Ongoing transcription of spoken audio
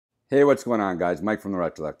Hey, what's going on, guys? Mike from the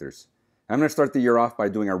Retrollectors. I'm going to start the year off by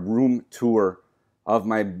doing a room tour of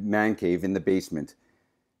my man cave in the basement.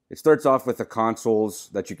 It starts off with the consoles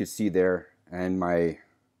that you can see there and my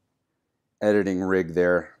editing rig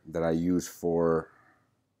there that I use for,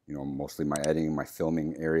 mostly my editing, my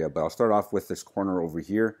filming area. But I'll start off with this corner over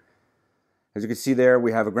here. As you can see there,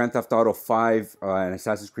 we have a Grand Theft Auto 5 and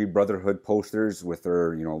Assassin's Creed Brotherhood posters with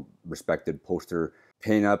their, respected poster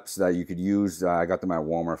pin-ups that you could use. I got them at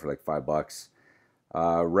Walmart for like $5.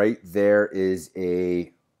 Right there is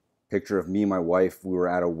a picture of me and my wife. We were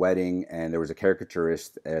at a wedding and there was a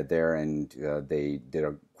caricaturist there, and they did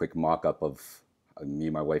a quick mock-up of me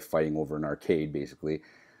and my wife fighting over an arcade, basically.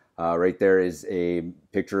 Right there is a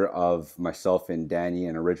picture of myself and Danny,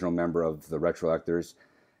 an original member of the Retrollectors,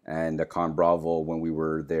 and Con Bravo when we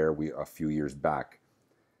were there a few years back.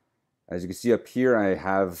 As you can see up here, I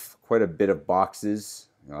have quite a bit of boxes.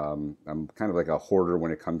 I'm kind of like a hoarder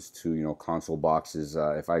when it comes to console boxes.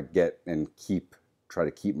 If I get and try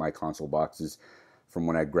to keep my console boxes from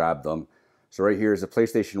when I grab them. So right here is a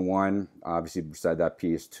PlayStation 1. Obviously beside that,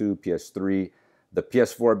 PS2, PS3. The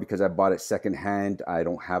PS4, because I bought it secondhand, I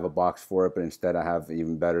don't have a box for it, but instead I have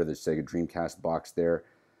even better, the Sega Dreamcast box there.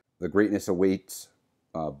 The Greatness Awaits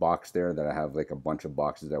box there that I have like a bunch of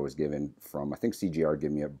boxes that I was given from, I think CGR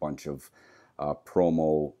gave me a bunch of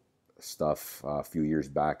promo stuff a few years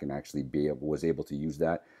back, and actually was able to use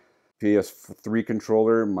that. PS3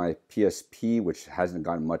 controller, my PSP, which hasn't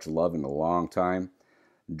gotten much love in a long time.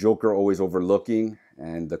 Joker Always Overlooking,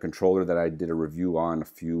 and the controller that I did a review on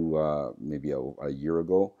maybe a year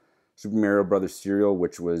ago. Super Mario Brothers cereal,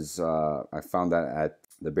 which was, I found that at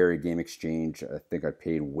the Barry Game Exchange. I think I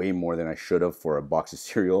paid way more than I should have for a box of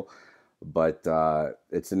cereal, but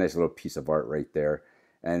it's a nice little piece of art right there.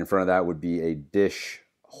 And in front of that would be a dish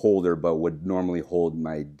holder, but would normally hold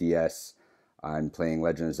my DS. I'm playing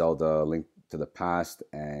Legend of Zelda: Link to the Past,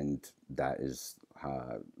 and that is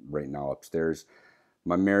right now upstairs.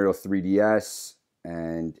 My Mario 3DS,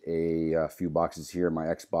 and a few boxes here, my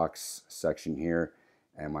Xbox section here,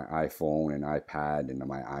 and my iPhone and iPad and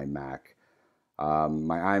my iMac.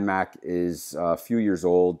 My iMac is a few years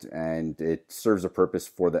old, and it serves a purpose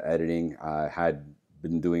for the editing. I had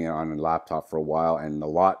been doing it on a laptop for a while, and a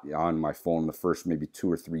lot on my phone. The first maybe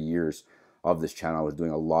 2 or 3 years of this channel, I was doing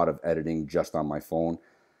a lot of editing just on my phone.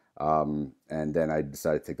 And then I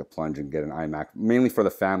decided to take the plunge and get an iMac, mainly for the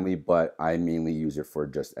family, but I mainly use it for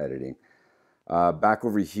just editing. Back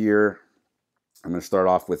over here, I'm going to start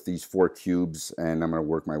off with these 4 cubes, and I'm going to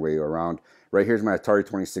work my way around. Right here's my Atari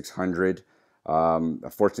 2600.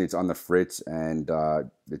 Unfortunately, it's on the fritz, and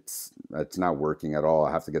it's not working at all.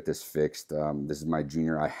 I have to get this fixed. This is my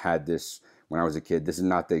Junior. I had this when I was a kid. This is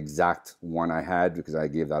not the exact one I had because I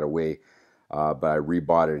gave that away, but I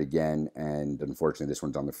rebought it again, and unfortunately, this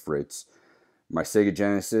one's on the fritz. My Sega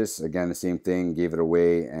Genesis, again, the same thing. Gave it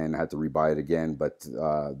away and I had to rebuy it again, but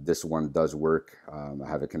this one does work. I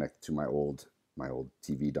have it connected to my old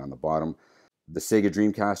TV down the bottom. The Sega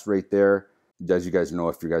Dreamcast right there. As you guys know,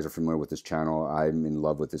 if you guys are familiar with this channel, I'm in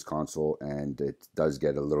love with this console, and it does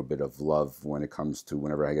get a little bit of love when it comes to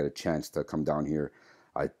whenever I get a chance to come down here.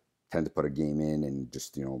 I tend to put a game in and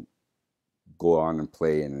just, go on and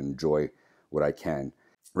play and enjoy what I can.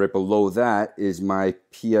 Right below that is my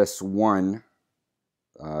PS1.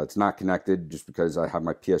 It's not connected just because I have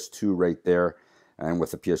my PS2 right there, and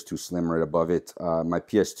with the PS2 Slim right above it. My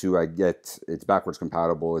PS2, it's backwards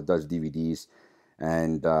compatible. It does DVDs.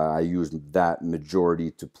 And I use that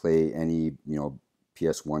majority to play any,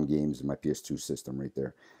 PS1 games in my PS2 system right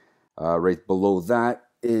there. Right below that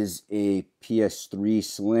is a PS3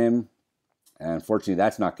 Slim. And unfortunately,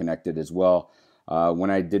 that's not connected as well.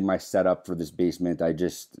 When I did my setup for this basement, I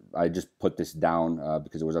just put this down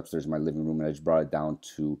because it was upstairs in my living room, and I just brought it down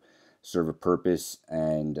to serve a purpose.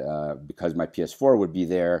 And because my PS4 would be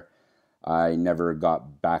there, I never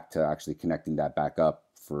got back to actually connecting that back up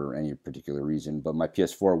for any particular reason, but my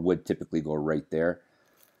PS4 would typically go right there.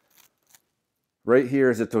 Right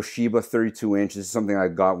here is a Toshiba 32-inch. This is something I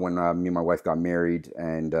got when me and my wife got married,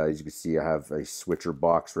 and as you can see, I have a switcher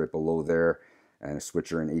box right below there, and a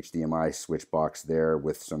switcher and HDMI switch box there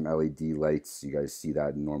with some LED lights. You guys see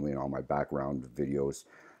that normally in all my background videos.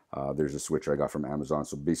 There's a switcher I got from Amazon,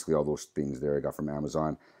 so basically all those things there I got from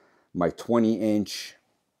Amazon. My 20-inch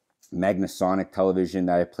Magnasonic television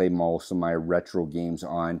that I play most of my retro games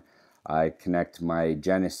on. I connect my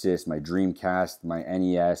Genesis, my Dreamcast, my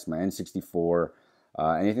NES, my N64,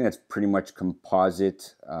 anything that's pretty much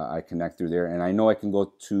composite, I connect through there. And I know I can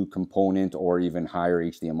go to component or even higher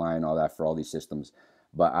HDMI and all that for all these systems,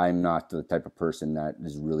 but I'm not the type of person that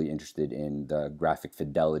is really interested in the graphic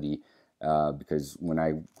fidelity because when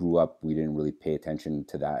I grew up, we didn't really pay attention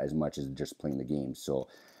to that as much as just playing the games. So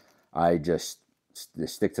I just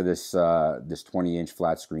stick to this 20-inch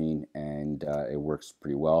flat screen, and it works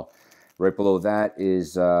pretty well. Right below that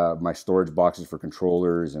is my storage boxes for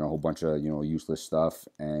controllers and a whole bunch of useless stuff.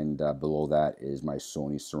 And below that is my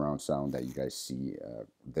Sony surround sound that you guys see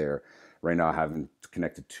there. Right now I haven't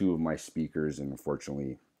connected 2 of my speakers, and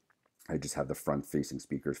unfortunately I just have the front-facing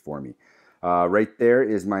speakers for me. Right there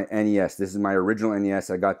is my NES. This is my original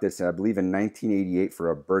NES. I got this, I believe, in 1988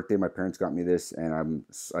 for a birthday. My parents got me this, and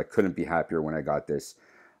I couldn't be happier when I got this.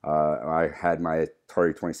 I had my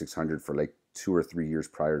Atari 2600 for like 2 or 3 years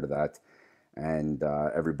prior to that, and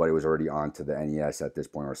everybody was already on to the NES at this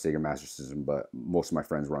point, or Sega Master System, but most of my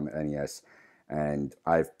friends were on the NES. And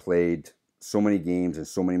I've played so many games and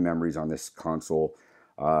so many memories on this console.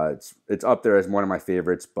 It's up there as one of my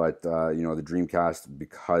favorites, but the Dreamcast,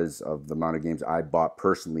 because of the amount of games I bought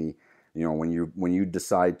personally, when you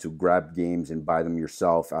decide to grab games and buy them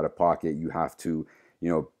yourself out of pocket, you have to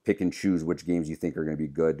pick and choose which games you think are going to be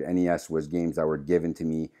good. NES was games that were given to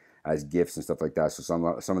me as gifts and stuff like that. So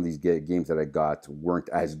some of these games that I got weren't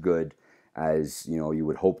as good as you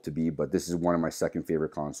would hope to be, but this is one of my second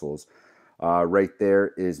favorite consoles. Right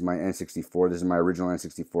there is my N64. This is my original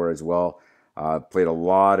N64 as well. Played a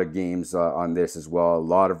lot of games on this as well. A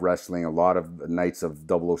lot of wrestling, a lot of nights of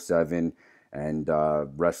 007 and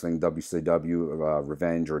wrestling, WCW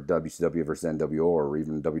Revenge, or WCW versus NWO, or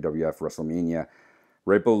even WWF WrestleMania.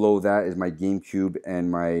 Right below that is my GameCube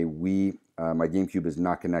and my Wii. My GameCube is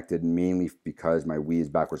not connected, mainly because my Wii is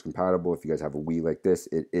backwards compatible. If you guys have a Wii like this,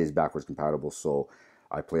 it is backwards compatible. So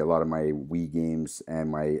I play a lot of my Wii games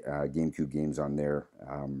and my GameCube games on there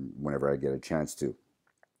whenever I get a chance to.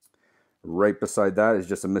 Right beside that is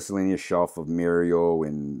just a miscellaneous shelf of Mario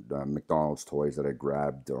and McDonald's toys that I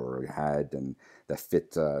grabbed or had, and that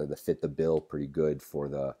fit the bill pretty good for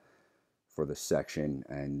the section.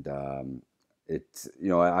 And it's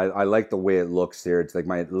I like the way it looks here. It's like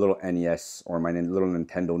my little NES or my little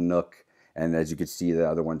Nintendo Nook, and as you can see, the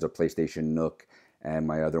other one's a PlayStation Nook, and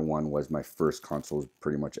my other one was my first console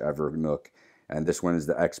pretty much ever Nook, and this one is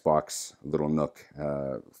the Xbox little Nook.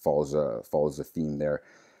 Follows the theme there.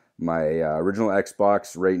 My original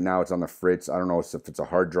Xbox, right now it's on the fritz. I don't know if it's a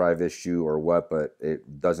hard drive issue or what, but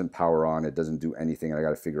it doesn't power on. It doesn't do anything, and I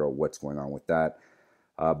got to figure out what's going on with that.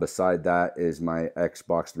 Beside that is my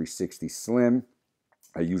Xbox 360 Slim.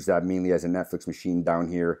 I use that mainly as a Netflix machine down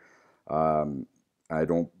here. I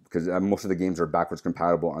don't, because most of the games are backwards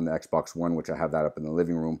compatible on the Xbox One, which I have that up in the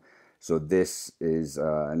living room. So this is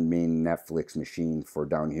a main Netflix machine for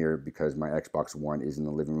down here, because my Xbox One is in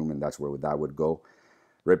the living room, and that's where that would go.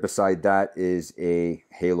 Right beside that is a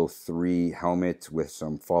Halo 3 helmet with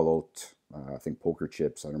some Fallout, I think poker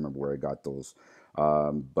chips. I don't remember where I got those.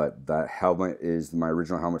 But that helmet is my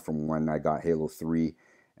original helmet from when I got Halo 3.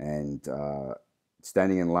 And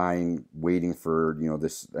standing in line, waiting for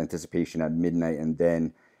this anticipation at midnight, and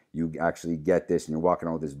then you actually get this, and you're walking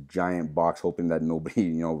out with this giant box, hoping that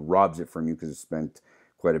nobody robs it from you, because it spent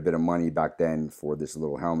quite a bit of money back then for this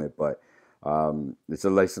little helmet. But it's a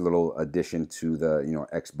nice little addition to the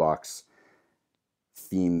Xbox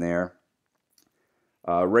theme there.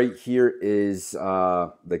 Right here is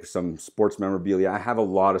like some sports memorabilia. I have a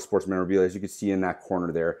lot of sports memorabilia, as you can see in that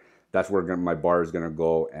corner there. That's where my bar is gonna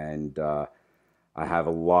go, and I have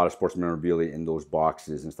a lot of sports memorabilia in those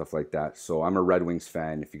boxes and stuff like that. So I'm a Red Wings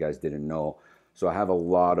fan, if you guys didn't know. So I have a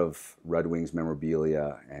lot of Red Wings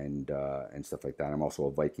memorabilia and stuff like that. I'm also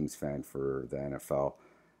a Vikings fan for the NFL.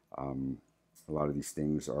 A lot of these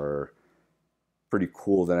things are pretty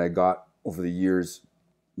cool that I got over the years.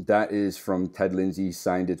 That is from Ted Lindsay. He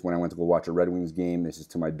signed it when I went to go watch a Red Wings game. This is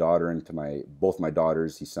to my daughter and to both my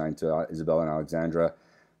daughters. He signed to Isabella and Alexandra.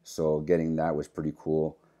 So getting that was pretty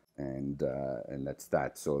cool. And that's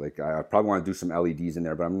that. So like I probably want to do some LEDs in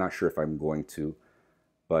there, but I'm not sure if I'm going to.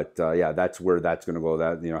 But yeah, that's where that's going to go.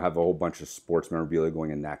 That have a whole bunch of sports memorabilia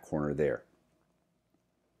going in that corner there.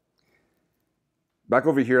 Back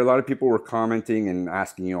over here, a lot of people were commenting and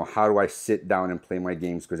asking, how do I sit down and play my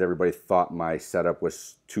games? Because everybody thought my setup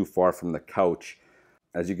was too far from the couch.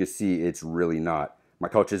 As you can see, it's really not. My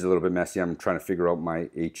couch is a little bit messy. I'm trying to figure out my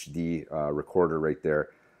HD recorder right there.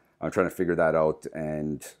 I'm trying to figure that out,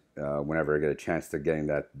 and whenever I get a chance to getting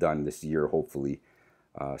that done this year, hopefully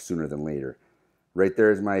sooner than later. Right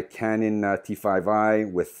there is my Canon T5i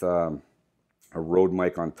with a Rode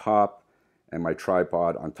mic on top, and my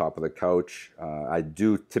tripod on top of the couch. I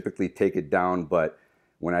do typically take it down, but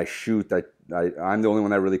when I shoot, I'm the only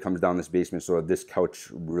one that really comes down this basement, so this couch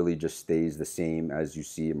really just stays the same as you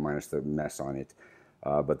see, minus the mess on it.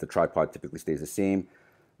 But the tripod typically stays the same.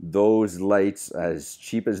 those lights, as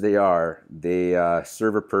cheap as they are, they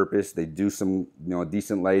serve a purpose. They do some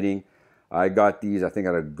decent lighting. I got these, I think,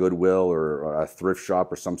 at a Goodwill or a thrift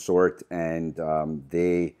shop or some sort, and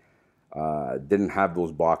they didn't have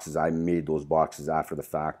those boxes. I made those boxes after the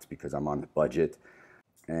fact because I'm on the budget,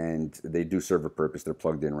 and they do serve a purpose. They're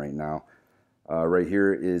plugged in right now. Right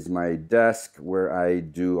here is my desk where I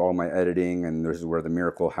do all my editing, and this is where the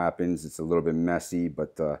miracle happens. It's a little bit messy,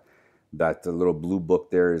 but that little blue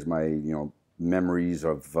book there is my memories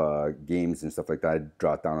of games and stuff like that. I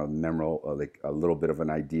jot down a like a little bit of an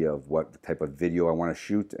idea of what type of video I want to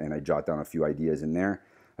shoot, and I jot down a few ideas in there.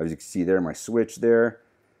 As you can see there, my switch there.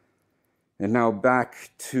 And now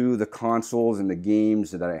back to the consoles and the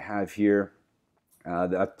games that I have here.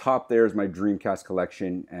 Up top there is my Dreamcast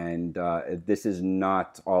collection, and this is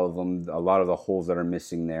not all of them. A lot of the holes that are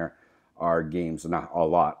missing there are games. Not a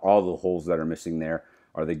lot. All the holes that are missing there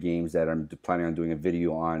are the games that I'm planning on doing a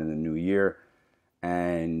video on in the new year.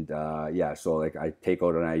 And yeah, so like I take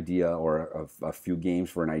out an idea or a few games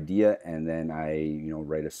for an idea, and then I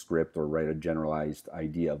write a script or write a generalized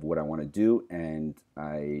idea of what I want to do, and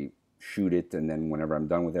I shoot it, and then whenever I'm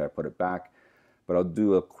done with it, I put it back. But I'll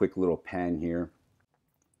do a quick little pan here.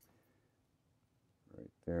 Right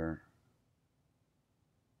there.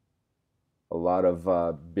 A lot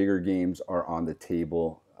of bigger games are on the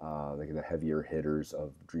table, like the heavier hitters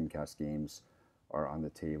of Dreamcast games are on the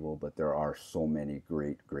table, but there are so many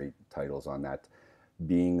great titles on that,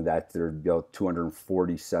 being that there are about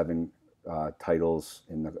 247 titles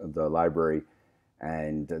in the library,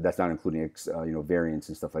 and that's not including variants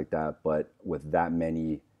and stuff like that. But with that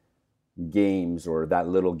many games, or that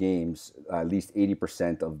little games, at least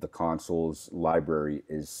 80% of the console's library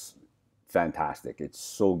is fantastic. It's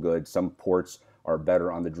so good. Some ports are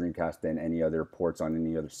better on the Dreamcast than any other ports on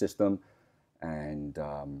any other system, and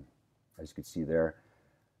as you can see there,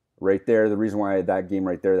 right there, the reason why that game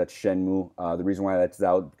right there, that's Shenmue, the reason why that's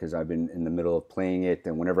out, because I've been in the middle of playing it,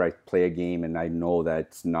 and whenever I play a game and I know that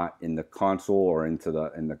it's not in the console or in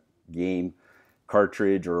the game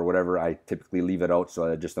cartridge or whatever, I typically leave it out,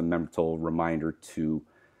 so just a mental reminder to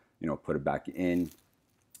put it back in.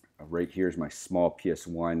 Right here is my small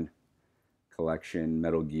PS1 collection.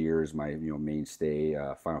 Metal Gear is my mainstay.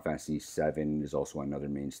 Final Fantasy VII is also another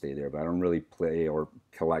mainstay there, but I don't really play or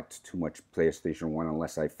collect too much PlayStation 1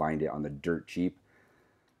 unless I find it on the dirt cheap.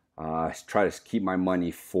 I try to keep my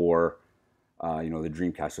money for the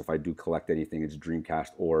Dreamcast. So if I do collect anything, it's Dreamcast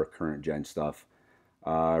or current gen stuff.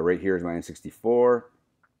 Right here is my N64.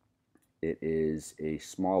 It is a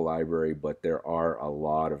small library, but there are a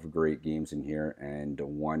lot of great games in here, and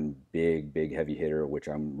one big heavy hitter, which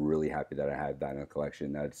I'm really happy that I had that in the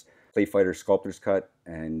collection. That's Play Fighter Sculptor's Cut,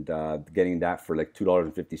 and getting that for like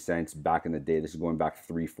 $2.50 back in the day. This is going back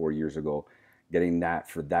 3-4 years ago. Getting that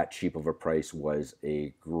for that cheap of a price was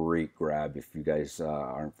a great grab. If you guys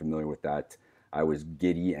aren't familiar with that, I was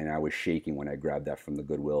giddy and I was shaking when I grabbed that from the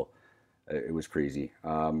Goodwill. It was crazy.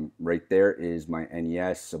 Right there is my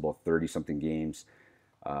NES, about 30 something games.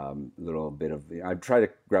 Little bit of, I try to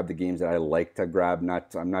grab the games that I like to grab.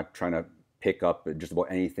 I'm not trying to pick up just about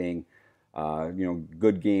anything.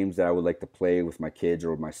 Good games that I would like to play with my kids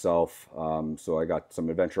or with myself. So I got some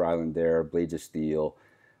Adventure Island there, Blades of Steel,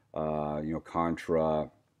 Contra,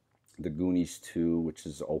 The Goonies 2, which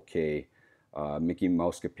is okay. Mickey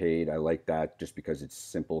Mousecapade, I like that just because it's a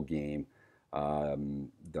simple game.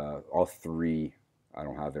 All three, I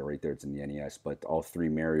don't have it right there, it's in the NES, but all three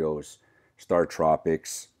Marios, Star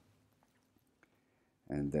Tropics,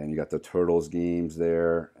 and then you got the Turtles games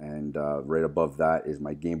there, and right above that is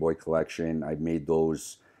my Game Boy collection. I made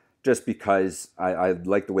those just because I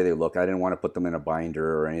like the way they look. I didn't want to put them in a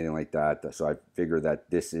binder or anything like that, so I figured that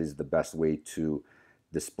this is the best way to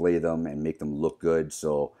display them and make them look good.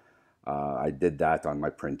 So I did that on my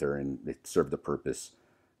printer, and it served the purpose.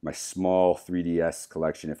 My small 3DS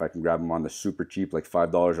collection, if I can grab them on the super cheap, like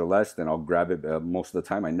 $5 or less, then I'll grab it. Most of the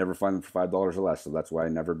time, I never find them for $5 or less, so that's why I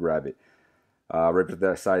never grab it. Right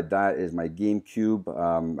beside that is my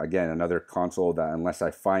GameCube. Again, another console that unless I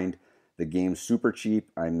find the game super cheap,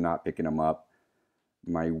 I'm not picking them up.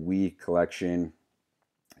 My Wii collection,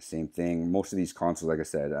 same thing. Most of these consoles, like I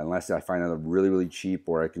said, unless I find them really cheap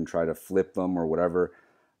or I can try to flip them or whatever,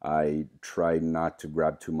 I try not to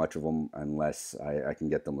grab too much of them unless I can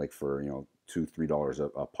get them like for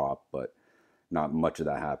 $2-3 a pop, but not much of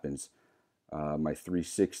that happens. My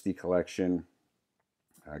 360 collection,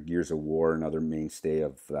 Gears of War, another mainstay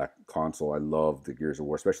of that console. I love the Gears of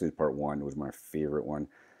War, especially Part 1. It was my favorite one.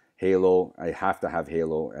 Halo, I have to have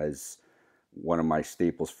Halo as one of my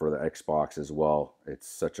staples for the Xbox as well. It's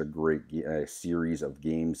such a great series of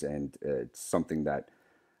games, and it's something that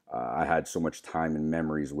I had so much time and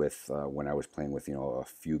memories with when I was playing with, a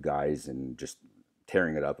few guys and just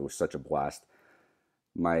tearing it up. It was such a blast.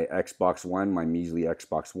 My Xbox One, my measly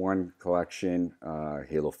Xbox One collection,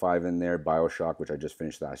 Halo 5 in there, Bioshock, which I just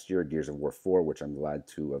finished last year, Gears of War 4, which I'm glad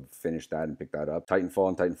to have finished that and picked that up, Titanfall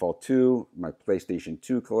and Titanfall 2, my PlayStation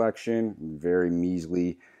 2 collection, very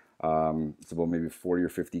measly. It's about maybe 40 or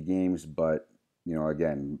 50 games, but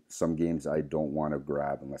again, some games I don't want to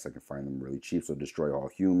grab unless I can find them really cheap. So Destroy All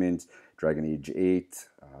Humans, Dragon Age 8,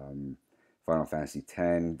 Final Fantasy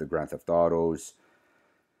X, the Grand Theft Autos,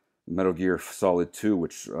 Metal Gear Solid 2,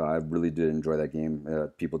 which I really did enjoy that game.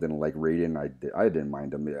 People didn't like Raiden. I didn't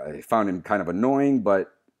mind him. I found him kind of annoying,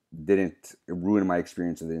 but didn't ruin my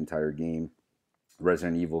experience of the entire game.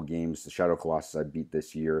 Resident Evil games, the Shadow Colossus I beat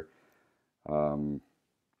this year.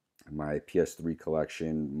 My PS3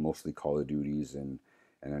 collection, mostly Call of Duties and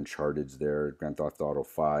Uncharted's there. Grand Theft Auto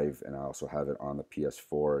 5, and I also have it on the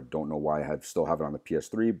PS4. Don't know why I still have it on the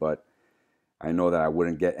PS3, but I know that I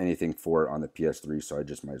wouldn't get anything for it on the PS3, so I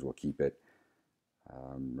just might as well keep it.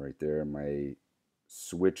 Right there, my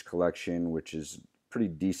Switch collection, which is pretty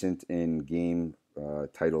decent in game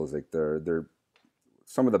titles. Like they're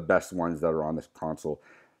some of the best ones that are on this console.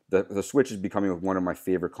 The Switch is becoming one of my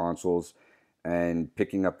favorite consoles, and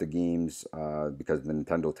picking up the games because the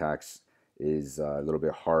Nintendo tax is a little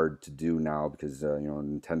bit hard to do now because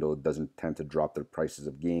Nintendo doesn't tend to drop their prices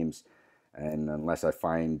of games. And unless I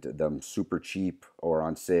find them super cheap or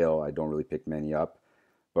on sale, I don't really pick many up.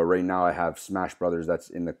 But right now I have Smash Brothers that's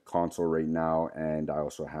in the console right now, and I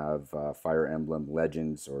also have Fire Emblem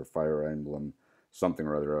Legends or Fire Emblem something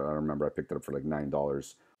or other. I remember I picked it up for like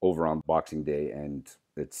 $9 over on Boxing Day, and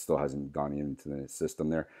it still hasn't gone into the system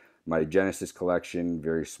there. My Genesis collection,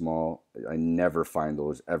 very small. I never find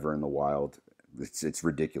those ever in the wild. It's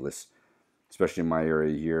ridiculous, especially in my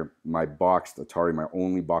area here. My boxed Atari, my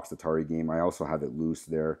only boxed Atari game, I also have it loose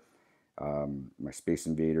there. My Space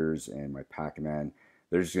Invaders and my Pac-Man,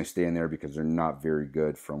 they're just going to stay in there because they're not very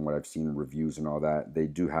good from what I've seen in reviews and all that. They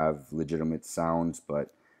do have legitimate sounds,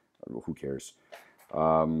 but who cares?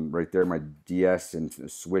 Right there, my DS and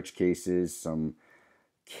Switch cases, some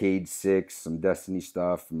Cade 6, some Destiny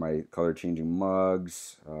stuff, my color-changing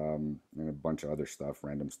mugs, and a bunch of other stuff,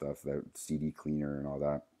 random stuff, that CD cleaner and all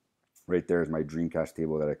that. Right there is my Dreamcast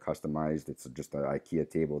table that I customized. It's just an IKEA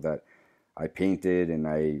table that I painted and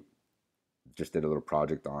I just did a little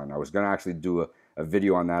project on. I was going to actually do a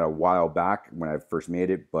video on that a while back when I first made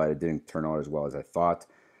it, but it didn't turn out as well as I thought.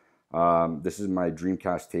 This is my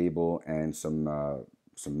Dreamcast table and some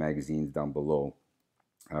magazines down below.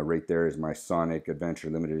 Right there is my Sonic Adventure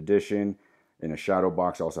Limited Edition in a shadow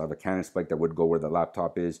box. I also have a Canon Spike that would go where the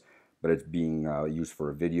laptop is, but it's being used for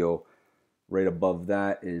a video. Right above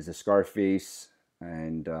that is a Scarface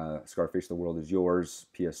and Scarface The World Is Yours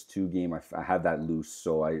PS2 game. I have that loose,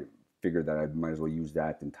 so I figured that I might as well use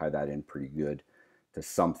that and tie that in pretty good to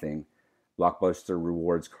something. Blockbuster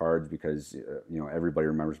rewards cards because everybody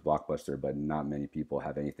remembers Blockbuster, but not many people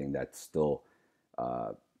have anything that's still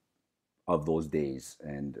of those days,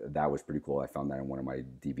 and that was pretty cool. I found that in one of my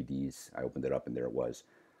DVDs. I opened it up and there it was.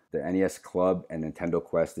 The NES Club and Nintendo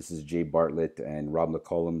Quest. This is Jay Bartlett and Rob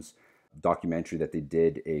McCollum's documentary that they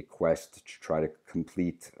did, a quest to try to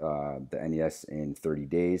complete the NES in 30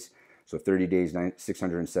 days. So 30 days,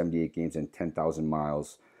 678 games, and 10,000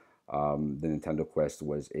 miles. The Nintendo Quest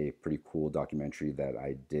was a pretty cool documentary that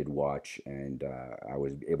I did watch, and I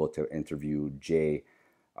was able to interview Jay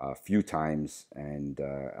a few times and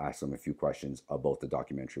ask him a few questions about the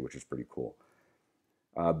documentary, which is pretty cool.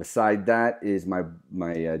 Beside that is my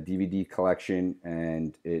DVD collection,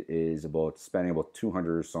 and it is spanning about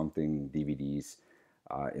 200 or something DVDs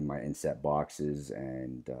in my inset boxes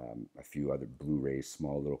and a few other Blu-rays,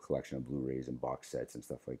 small little collection of Blu-rays and box sets and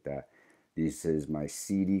stuff like that. This is my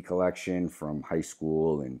CD collection from high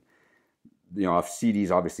school, and off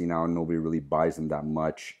CDs, obviously now nobody really buys them that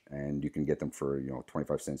much, and you can get them for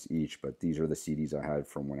 25 cents each, but these are the CDs I had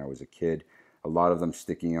from when I was a kid. A lot of them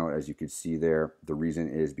sticking out, as you can see there. The reason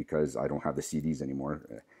is because I don't have the CDs anymore.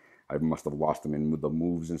 I must have lost them in the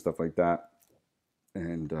moves and stuff like that.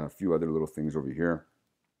 And a few other little things over here.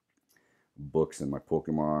 Books and my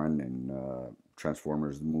Pokemon and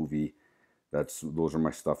Transformers the movie. Those are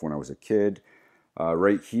my stuff when I was a kid.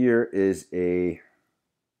 Right here is a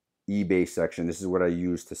eBay section. This is what I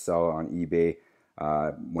use to sell on eBay.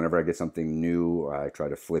 Whenever I get something new, I try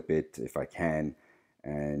to flip it if I can.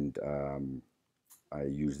 And I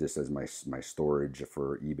use this as my storage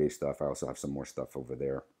for eBay stuff. I also have some more stuff over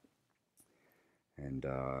there. And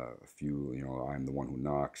a few, I'm the One Who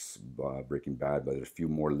Knocks, Breaking Bad, but there's a few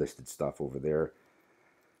more listed stuff over there.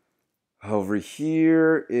 Over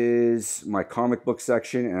here is my comic book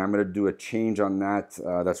section, and I'm going to do a change on that.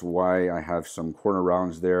 That's why I have some corner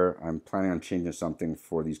rounds there. I'm planning on changing something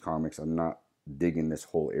for these comics. I'm not digging this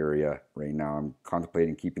whole area right now. I'm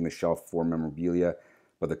contemplating keeping the shelf for memorabilia,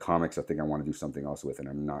 but the comics I think I want to do something else with, and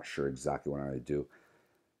I'm not sure exactly what I do.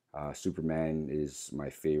 Superman is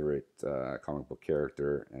my favorite comic book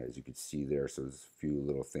character, as you can see there. So there's a few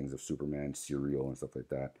little things of Superman, cereal, and stuff like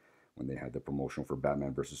that when they had the promotion for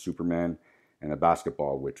Batman versus Superman, and a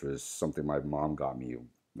basketball, which was something my mom got me,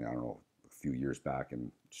 I don't know, a few years back, and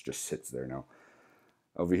it just sits there now.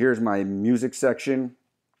 Over here is my music section,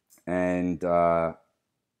 and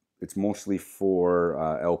it's mostly for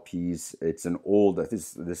LPs. It's an old,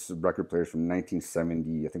 this record player is from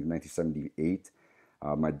 1970, I think 1978.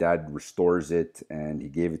 My dad restores it, and he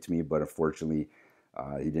gave it to me, but unfortunately,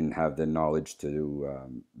 he didn't have the knowledge to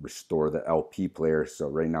restore the LP player. So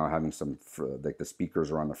right now, having some like the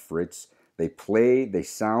speakers are on the fritz. They play, they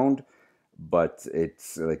sound, but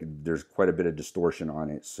it's like there's quite a bit of distortion on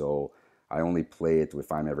it. So I only play it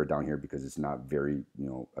if I'm ever down here because it's not very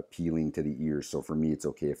appealing to the ears. So for me, it's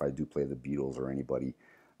okay if I do play the Beatles or anybody.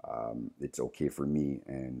 It's okay for me,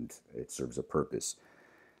 and it serves a purpose.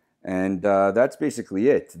 And that's basically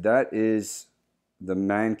it. That is the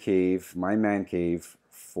man cave, my man cave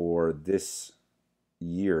for this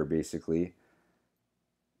year, basically.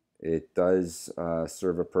 It does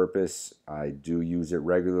serve a purpose. I do use it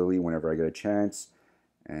regularly whenever I get a chance.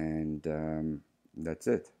 And that's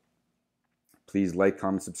it. Please like,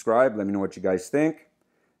 comment, subscribe. Let me know what you guys think.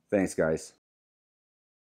 Thanks, guys.